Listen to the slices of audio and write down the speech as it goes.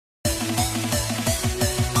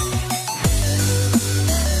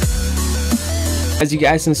As you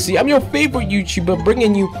guys can see, I'm your favorite YouTuber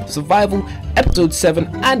bringing you Survival Episode 7,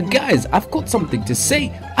 and guys, I've got something to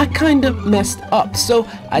say. I kind of messed up, so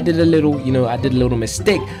I did a little,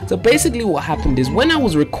 mistake. So basically what happened is, when I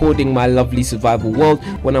was recording my lovely survival world,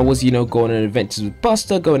 when I was, going on adventures with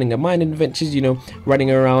Buster, going on mining adventures,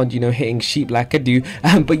 running around, hitting sheep like I do,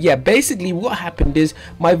 but yeah, basically what happened is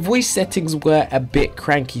my voice settings were a bit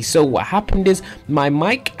cranky. So what happened is my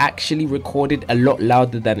mic actually recorded a lot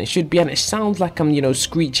louder than it should be, and it sounds like I'm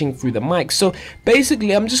screeching through the mic. So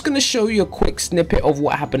basically I'm just going to show you a quick snippet of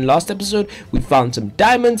what happened last episode. We found some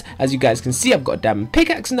diamonds. As you guys can see, I've got a diamond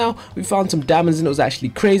pickaxe now. We found some diamonds and it was actually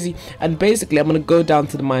crazy, and basically I'm going to go down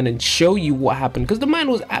to the mine and show you what happened, because the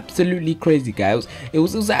mine was absolutely crazy, guys. It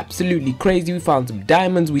was absolutely crazy. We found some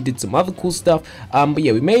diamonds, we did some other cool stuff, but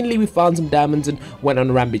yeah, we found some diamonds and went on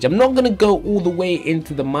a rampage. I'm not going to go all the way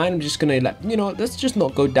into the mine. I'm just going to let's just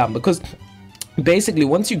not go down, because basically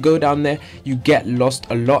once you go down there you get lost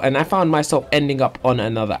a lot, and I found myself ending up on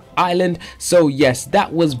another island. So yes,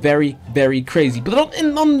 that was very crazy. But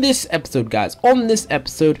on this episode, guys, on this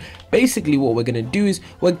episode, basically what we're gonna do is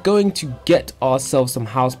we're going to get ourselves some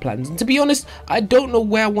house plans, and to be honest, I don't know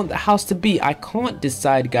where I want the house to be. I can't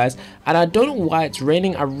decide, guys, and I don't know why it's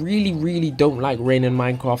raining. I really don't like rain in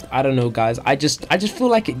Minecraft. I don't know, guys. I just feel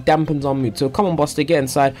like it dampens our mood. So come on, Buster, get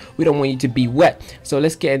inside. We don't want you to be wet. So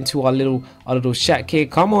let's get into our little shack here.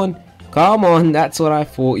 Come on, that's what I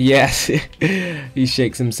thought. Yes. He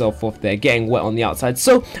shakes himself off there, getting wet on the outside.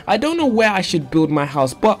 So I don't know where I should build my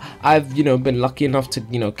house, but I've been lucky enough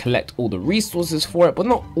to collect all the resources for it, but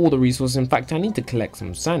not all the resources. In fact, I need to collect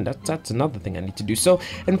some sand. That's another thing I need to do. So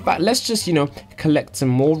in fact, let's just collect some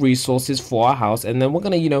more resources for our house, and then we're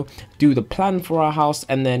gonna do the plan for our house,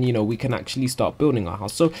 and then we can actually start building our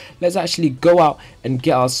house. So let's actually go out and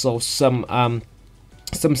get ourselves some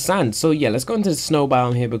sand. So yeah, let's go into the snow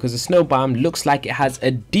biome here, because the snow biome looks like it has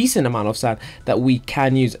a decent amount of sand that we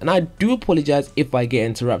can use. And I do apologize if I get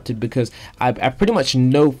interrupted, because I pretty much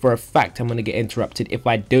know for a fact I'm gonna get interrupted if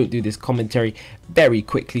I don't do this commentary very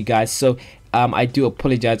quickly, guys. So I do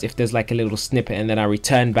apologize if there's like a little snippet and then I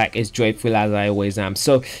return back as joyful as I always am.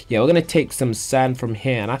 So yeah, we're gonna take some sand from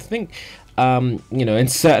here, and I think in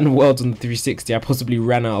certain worlds on the 360 I possibly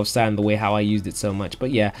ran out of sand the way how I used it so much. But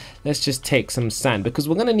yeah, let's just take some sand, because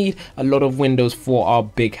we're gonna need a lot of windows for our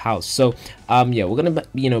big house. So yeah, we're gonna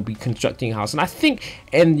be constructing a house, and I think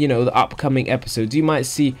in the upcoming episodes you might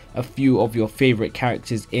see a few of your favorite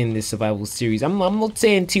characters in this survival series. I'm not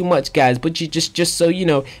saying too much, guys, but you just so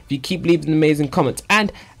if you keep leaving amazing comments.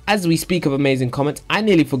 And as we speak of amazing comments, I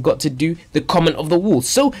nearly forgot to do the comment of the wall.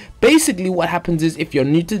 So basically what happens is, if you're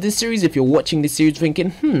new to this series, if you're watching this series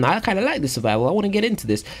thinking, I kind of like this survival, I want to get into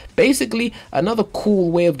this, basically another cool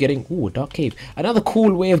way of getting dark cave, another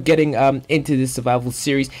cool way of getting into this survival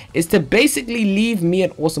series is to basically leave me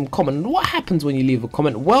an awesome comment. And what happens when you leave a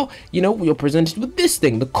comment? Well, you're presented with this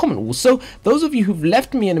thing, the comment wall. So those of you who've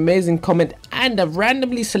left me an amazing comment, and I've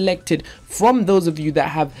randomly selected from those of you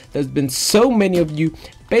there's been so many of you,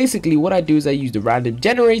 basically what I do is I use the random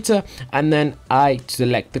generator, and then I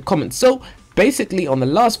select the comments. So basically on the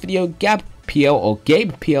last video, Gabe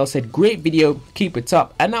PL said, great video, keep it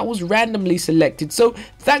up, and that was randomly selected. So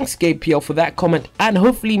thanks Gabe PL for that comment, and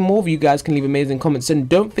hopefully more of you guys can leave amazing comments, and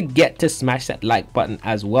don't forget to smash that like button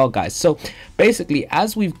as well, guys. So basically,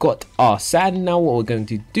 as we've got our sand now, what we're going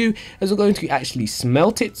to do is we're going to actually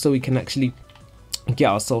smelt it so we can actually get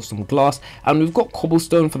ourselves some glass, and we've got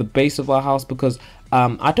cobblestone for the base of our house, because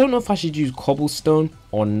I don't know if I should use cobblestone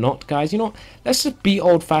or not, guys. Let's just be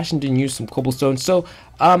old-fashioned and use some cobblestone. So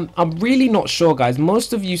I'm really not sure, guys.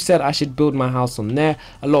 Most of you said I should build my house on there.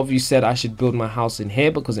 A lot of you said I should build my house in here,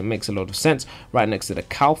 because it makes a lot of sense, right next to the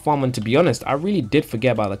cow farm. And to be honest, I really did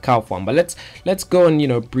forget about the cow farm. But let's go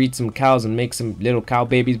and breed some cows and make some little cow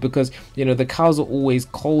babies, because the cows are always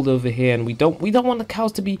cold over here, and we don't want the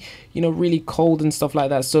cows to be really cold and stuff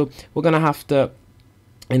like that. So we're gonna have to,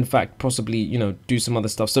 in fact, possibly do some other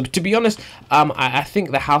stuff. So to be honest, I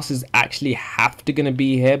think the house is actually gonna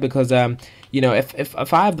be here, because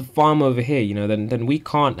if I have the farm over here, then we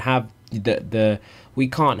can't have I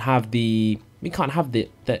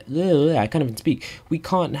can't even speak. We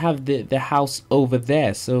can't have the house over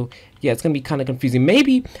there. So yeah, it's gonna be kind of confusing.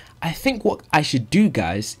 Maybe I think what I should do,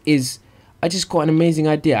 guys, is I just got an amazing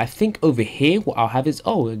idea. I think over here what I'll have is,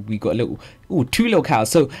 we got two little cows.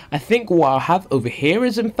 So I think what I'll have over here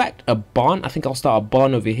is in fact a barn. I think I'll start a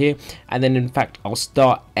barn over here, and then in fact I'll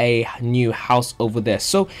start a new house over there.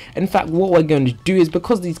 So in fact what we're going to do is,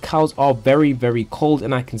 because these cows are very cold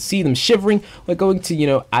and I can see them shivering, we're going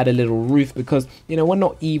to add a little roof, because we're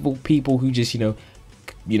not evil people who just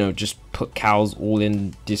just put cows all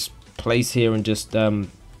in this place here and just 1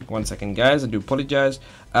 second, guys. I do apologize.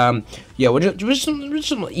 Yeah, we're just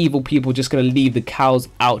some evil people just gonna leave the cows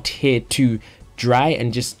out here to dry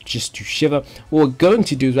and just to shiver. What we're going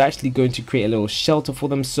to do is we're actually going to create a little shelter for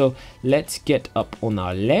them. So let's get up on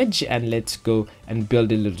our ledge and let's go and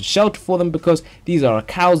build a little shelter for them, because these are our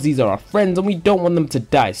cows, these are our friends, and we don't want them to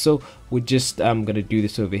die. So we're just gonna do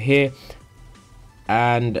this over here.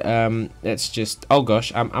 And let's just, oh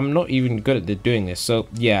gosh, I'm not even good at doing this. So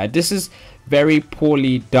yeah, this is very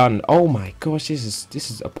poorly done. Oh my gosh, this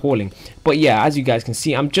is appalling. But yeah, as you guys can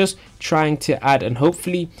see, I'm just trying to add, and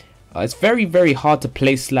hopefully it's very hard to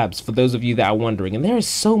place slabs for those of you that are wondering. And there is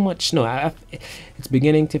so much snow. It's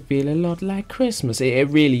beginning to feel a lot like Christmas. It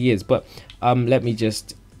really is. But let me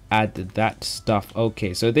just add that stuff.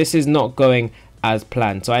 Okay, so this is not going as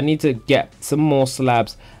planned, so I need to get some more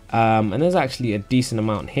slabs. And there's actually a decent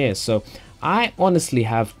amount here. So I honestly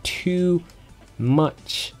have too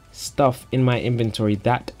much stuff in my inventory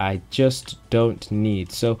that I just don't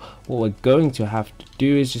need. So what we're going to have to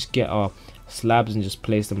do is just get our slabs and just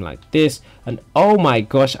place them like this. And oh my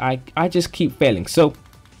gosh, I just keep failing. So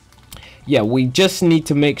yeah, we just need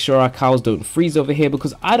to make sure our cows don't freeze over here,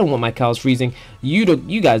 because I don't want my cows freezing. You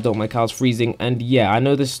guys don't want my cows freezing. And yeah, I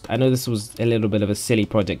know this was a little bit of a silly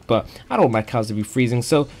project, but I don't want my cows to be freezing.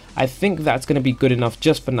 So I think that's gonna be good enough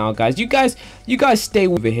just for now, guys. You guys stay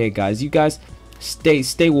over here, guys. You guys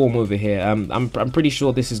stay warm over here. I'm pretty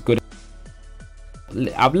sure this is good.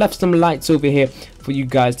 I've left some lights over here for you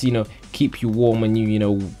guys to, you know, keep you warm when you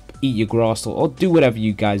know, eat your grass or do whatever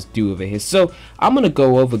you guys do over here. So I'm gonna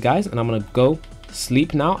go over, guys, and I'm gonna go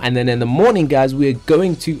sleep now, and then in the morning, guys, we're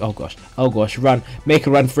going to, oh gosh, run, make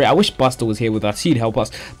a run for it. I wish Buster was here with us, he'd help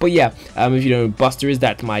us. But yeah, if you know who Buster is,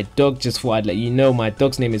 that's my dog. Just thought I'd let you know my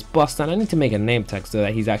dog's name is Buster, and I need to make a name tag so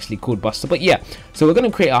that he's actually called Buster. But yeah, so we're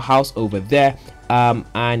gonna create our house over there.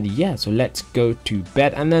 And yeah, so let's go to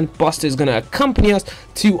bed, and then Buster is gonna accompany us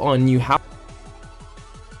to our new house.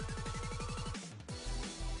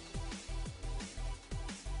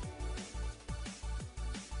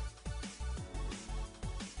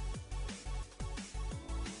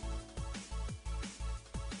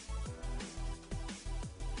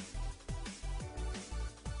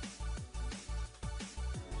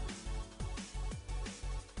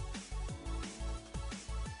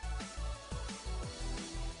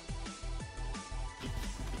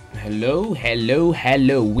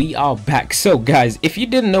 Hello, we are back. So guys, if you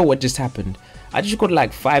didn't know what just happened, I just got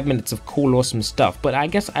like 5 minutes of cool awesome stuff, but I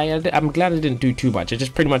guess I'm glad I didn't do too much. I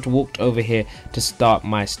just pretty much walked over here to start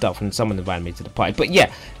my stuff and someone invited me to the party. But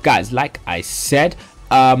yeah, guys, like I said,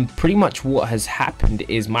 pretty much what has happened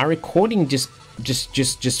is my recording just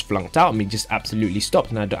flunked out on me, just absolutely stopped,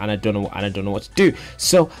 and I don't know what to do.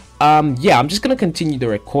 So yeah, I'm just gonna continue the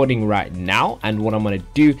recording right now, and what I'm gonna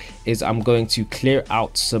do is I'm going to clear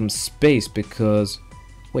out some space, because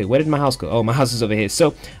wait, where did my house go? Oh, my house is over here.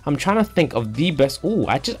 So I'm trying to think of the best. Oh,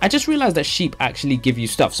 I just realized that sheep actually give you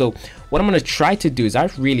stuff. So what I'm gonna try to do is, I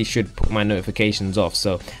really should put my notifications off.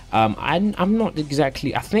 So I'm not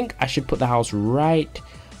exactly, I think I should put the house right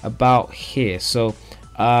about here. So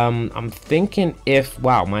I'm thinking if,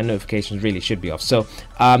 wow, my notifications really should be off. So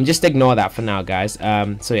just ignore that for now, guys.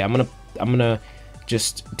 So yeah, I'm gonna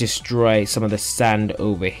just destroy some of the sand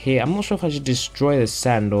over here. I'm not sure if I should destroy the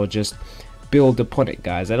sand or just build upon it,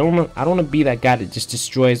 guys. I don't want to be that guy that just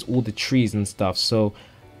destroys all the trees and stuff. So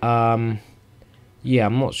yeah,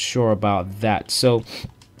 I'm not sure about that. So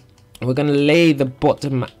we're gonna lay the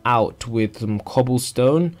bottom out with some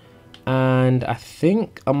cobblestone, and I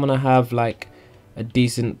think I'm gonna have like a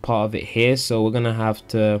decent part of it here. So we're gonna have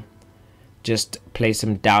to just place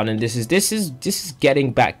them down, and this is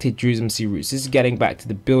getting back to Drewsmc roots. This is getting back to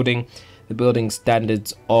the building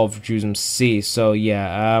standards of Drewsmc. So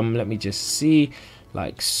yeah, let me just see,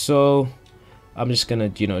 like so. I'm just gonna,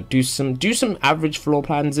 you know, do some average floor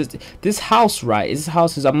plans. This house, right? This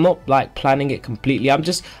house is, I'm not like planning it completely. I've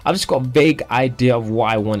just got a vague idea of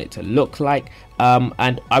what I want it to look like.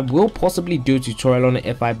 And I will possibly do a tutorial on it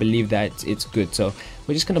if I believe that it's good. So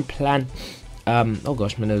we're just gonna plan. Oh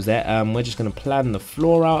gosh, my nose there. We're just gonna plan the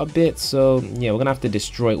floor out a bit. So yeah, we're gonna have to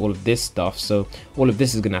destroy all of this stuff. So all of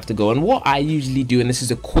this is gonna have to go. And what I usually do, and this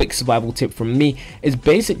is a quick survival tip from me, is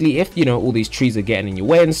basically, if you know all these trees are getting in your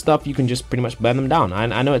way and stuff, you can just pretty much burn them down.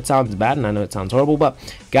 I know it sounds bad and I know it sounds horrible, but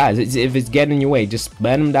guys, if it's getting in your way, just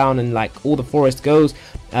burn them down, and like all the forest goes.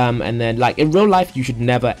 And then like in real life, you should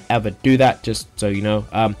never ever do that, just so you know.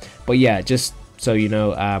 But yeah, just so you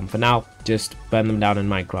know, for now, just burn them down in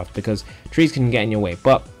Minecraft, because trees can get in your way.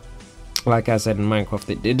 But like I said in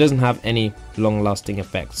Minecraft, it doesn't have any long-lasting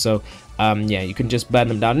effects. So yeah, you can just burn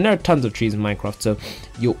them down. And there are tons of trees in Minecraft, so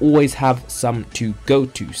you'll always have some to go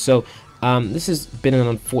to. So this has been an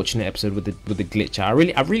unfortunate episode with the glitch.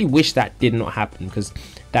 I really wish that did not happen, because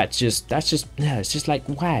that's just yeah, it's just like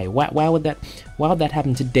why would that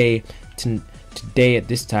happen today at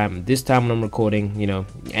this time when I'm recording, you know,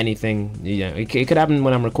 anything, you know, it could happen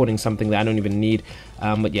when I'm recording something that I don't even need,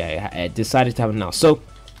 but yeah, I decided to have it now. So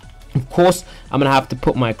of course I'm gonna have to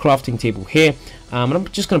put my crafting table here, and I'm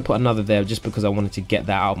just gonna put another there just because I wanted to get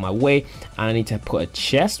that out of my way. And I need to put a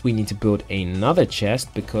chest. We need to build another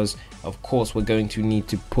chest because of course we're going to need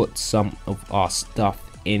to put some of our stuff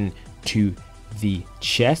into the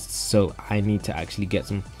chests. So I need to actually get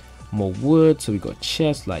some more wood. So we got a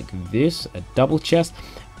chest like this, a double chest,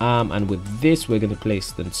 and with this we're going to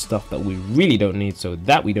place the stuff that we really don't need. So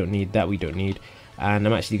that we don't need, and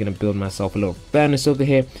I'm actually going to build myself a little furnace over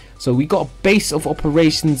here. So we got a base of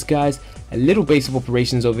operations, guys, a little base of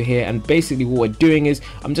operations over here, and basically what we're doing is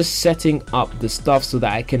I'm just setting up the stuff so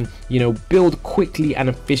that I can, you know, build quickly and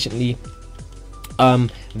efficiently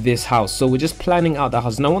this house. So we're just planning out the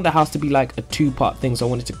house, and I want the house to be like a two-part thing. So I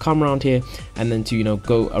want it to come around here and then to, you know,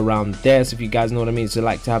 go around there. So if you guys know what I mean, so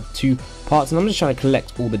like to have two parts. And I'm just trying to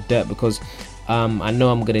collect all the dirt because I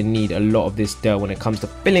know I'm gonna need a lot of this dirt when it comes to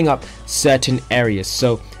filling up certain areas.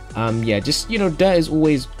 So yeah, just, you know, dirt is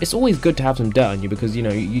always, it's always good to have some dirt on you, because you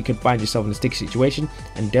know you can find yourself in a sticky situation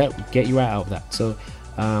and dirt will get you right out of that. So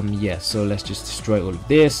yeah, so let's just destroy all of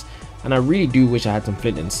this. And I really do wish I had some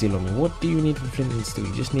flint and steel on me. What do you need for flint and steel?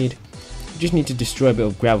 You just need to destroy a bit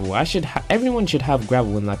of gravel. Everyone should have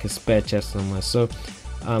gravel in like a spare chest somewhere. So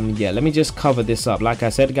yeah, let me just cover this up. Like I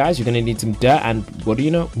said, guys, you're gonna need some dirt, and what do you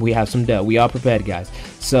know, we have some dirt. We are prepared, guys.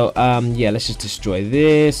 So yeah, let's just destroy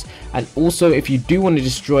this. And also, if you do want to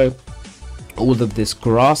destroy all of this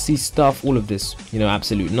grassy stuff, all of this, you know,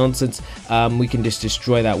 absolute nonsense, we can just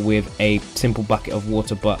destroy that with a simple bucket of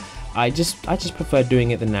water. But I just prefer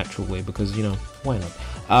doing it the natural way, because, you know, why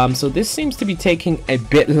not? So this seems to be taking a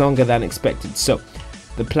bit longer than expected. So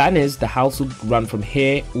the plan is the house will run from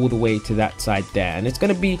here all the way to that side there, and it's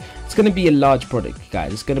gonna be a large project,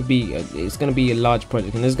 guys. It's gonna be a large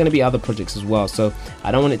project, and there's gonna be other projects as well. So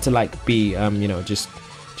I don't want it to like be you know, just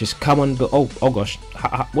come on. But oh gosh,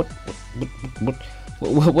 what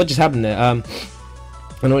just happened there?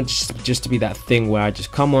 I don't want just to be that thing where I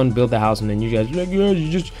just come on, build the house, and then you guys are like, yeah,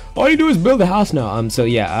 you just all you do is build the house now. So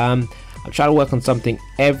yeah, I'm trying to work on something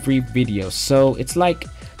every video. So it's like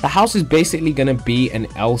the house is basically gonna be an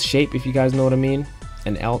L shape, if you guys know what I mean.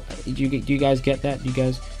 An L. Do you guys get that? Do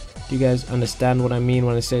you guys understand what I mean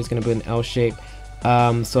when I say it's gonna be an L shape?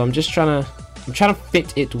 So I'm trying to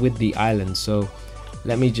fit it with the island. So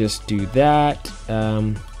let me just do that.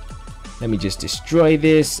 Let me just destroy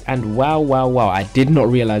this, and wow, I did not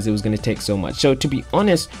realize it was going to take so much. So to be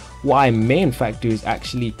honest, what I may in fact do is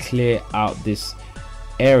actually clear out this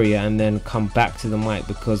area and then come back to the mic,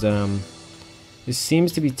 because this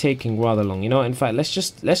seems to be taking rather long. You know, in fact, let's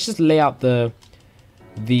just lay out the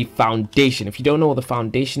foundation. If you don't know what the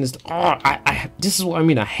foundation is, this is what I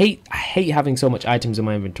mean. I hate having so much items in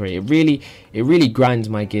my inventory. It really grinds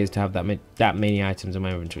my gears to have that many items in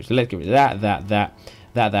my inventory. So let's get rid of that, and that,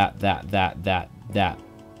 and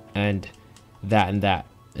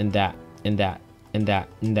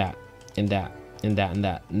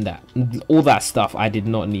all that stuff I did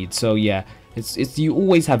not need. So yeah, it's you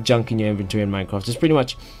always have junk in your inventory in Minecraft. It's pretty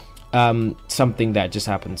much something that just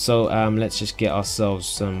happened. So let's just get ourselves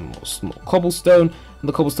some small cobblestone, and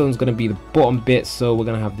the cobblestone is going to be the bottom bit. So we're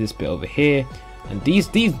going to have this bit over here, and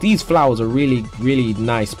these flowers are really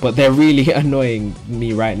nice, but they're really annoying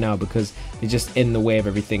me right now because they're just in the way of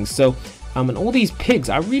everything. So and all these pigs,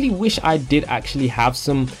 I really wish I did actually have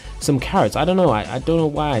some carrots. I don't know, I don't know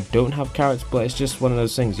why I don't have carrots, but it's just one of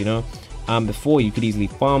those things, you know. Before you could easily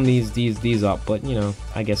farm these up, but you know,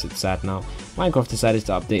 I guess it's sad now. Minecraft decided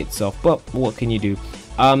to update itself, but what can you do?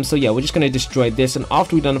 So yeah, we're just going to destroy this, and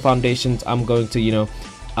after we've done the foundations, I'm going to, you know,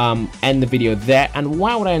 end the video there. And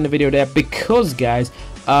why would I end the video there? Because guys,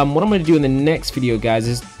 what I'm going to do in the next video, guys,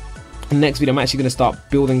 is I'm actually going to start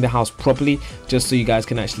building the house properly, just so you guys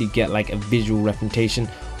can actually get like a visual representation.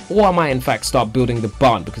 Or I might in fact start building the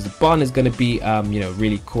barn, because the barn is going to be you know,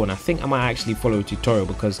 really cool. And I think I might actually follow a tutorial,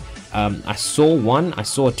 because I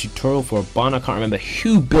saw a tutorial for a barn. I can't remember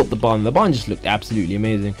who built the barn. The barn just looked absolutely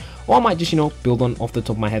amazing. Or I might just, you know, build on off the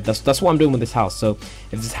top of my head. That's what I'm doing with this house. So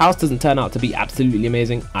if this house doesn't turn out to be absolutely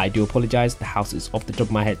amazing, I do apologize. The house is off the top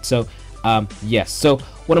of my head. So yes, so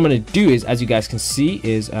what I'm going to do is, as you guys can see,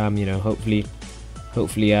 is you know, hopefully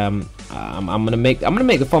hopefully I'm gonna make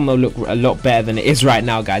the thumbnail look a lot better than it is right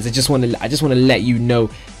now, guys. I just want to let you know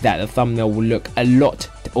that the thumbnail will look a lot,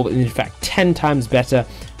 or in fact 10 times better,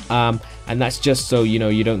 and that's just so you know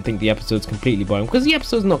you don't think the episode's completely boring, because the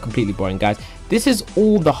episode's not completely boring, guys. This is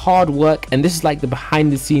all the hard work, and this is like the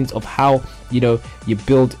behind the scenes of how you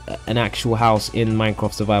build an actual house in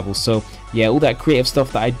Minecraft Survival. So yeah, all that creative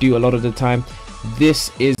stuff that I do a lot of the time, this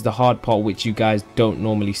is the hard part which you guys don't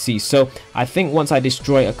normally see. So I think once I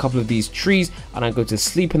destroy a couple of these trees and I go to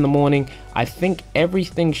sleep in the morning, I think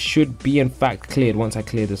everything should be in fact cleared once I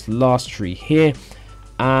clear this last tree here.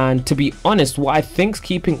 And to be honest, what I think's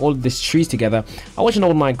keeping all of these trees together, I watched an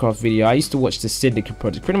old Minecraft video. I used to watch the Syndicate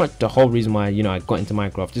project. Pretty much the whole reason why I got into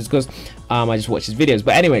Minecraft is because I just watched his videos.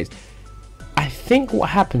 But anyways, I think what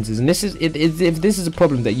happens is, and this is if this is a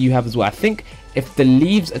problem that you have as well, I think if the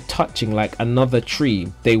leaves are touching like another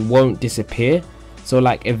tree, they won't disappear. So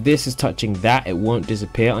like if this is touching that, it won't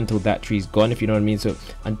disappear until that tree's gone, if you know what I mean. So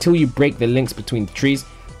until you break the links between the trees,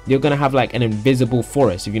 you're gonna have like an invisible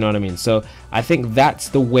forest, if you know what I mean. So I think that's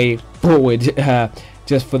the way forward,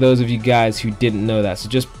 just for those of you guys who didn't know that. So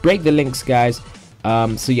just break the links, guys.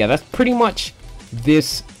 So yeah, that's pretty much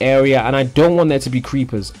this area, and I don't want there to be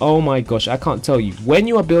creepers. Oh my gosh, I can't tell you, when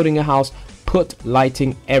you are building a house, put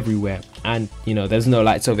lighting everywhere. And there's no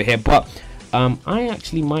lights over here, but I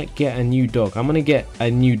actually might get a new dog. I'm gonna get a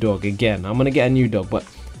new dog again. I'm gonna get a new dog, but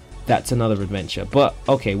that's another adventure. But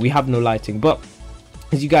okay, we have no lighting, but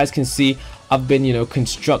as you guys can see, I've been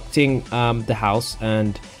constructing the house.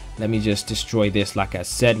 And let me just destroy this. Like I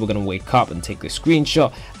said, we're gonna wake up and take the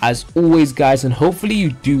screenshot as always, guys, and hopefully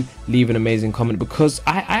you do leave an amazing comment, because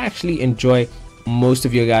I actually enjoy most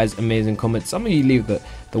of your guys' amazing comments. Some of you leave the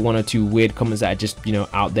one or two weird comments that are just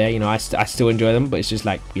out there. I still enjoy them, but it's just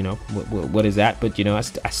like what is that? But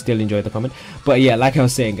I still enjoy the comment. But yeah, like I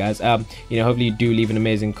was saying, guys, hopefully you do leave an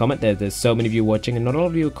amazing comment. There's so many of you watching, and not all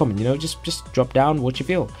of you comment. Just drop down what you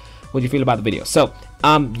feel about the video. So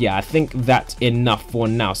yeah, I think that's enough for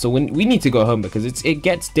now. So we need to go home, because it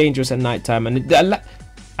gets dangerous at night time. And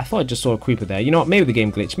I thought I just saw a creeper there. You know what, maybe the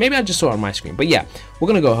game glitched, maybe I just saw it on my screen. But yeah, we're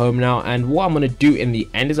gonna go home now, and what I'm gonna do in the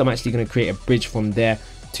end is I'm actually gonna create a bridge from there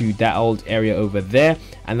to that old area over there,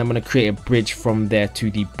 and I'm gonna create a bridge from there to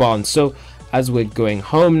the barn. So as we're going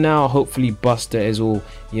home now, hopefully Buster is all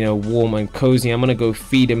warm and cozy. I'm gonna go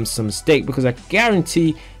feed him some steak, because I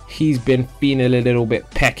guarantee he's been feeling a little bit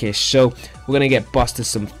peckish. So we're gonna get Buster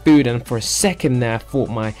some food. And for a second there, I thought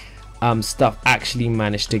my stuff actually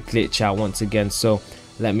managed to glitch out once again. So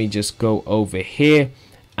let me just go over here,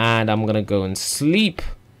 and I'm gonna go and sleep.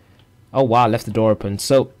 Oh wow, I left the door open.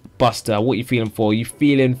 So Buster, what you feeling for? You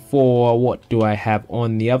feeling for, what do I have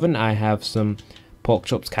on the oven? I have some pork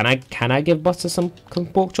chops. Can I give Buster some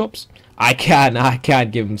pork chops? I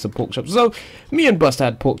can give him some pork chops. So me and Buster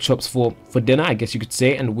had pork chops for dinner, I guess you could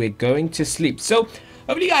say, and we're going to sleep. So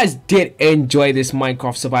hopefully you guys did enjoy this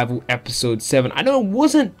Minecraft Survival episode 7. I know it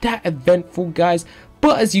wasn't that eventful, guys,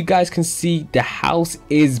 but as you guys can see, the house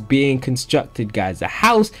is being constructed, guys. The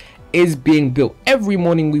house is being built. Every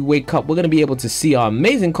morning we wake up, we're going to be able to see our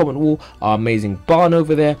amazing comment wall, our amazing barn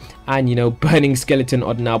over there, and burning skeleton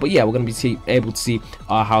odd now. But yeah, we're going to be able to see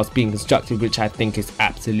our house being constructed, which I think is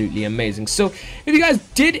absolutely amazing. So if you guys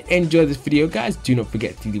did enjoy this video, guys, do not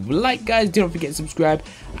forget to leave a like, guys. Do not forget to subscribe,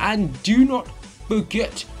 and do not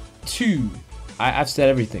forget to I've said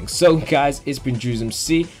everything. So guys, it's been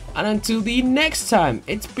Drewsmc, and until the next time,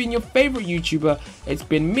 it's been your favorite YouTuber. It's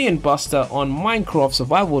been me and Buster on Minecraft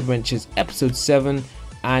Survival Adventures episode 7,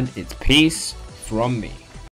 and it's peace from me.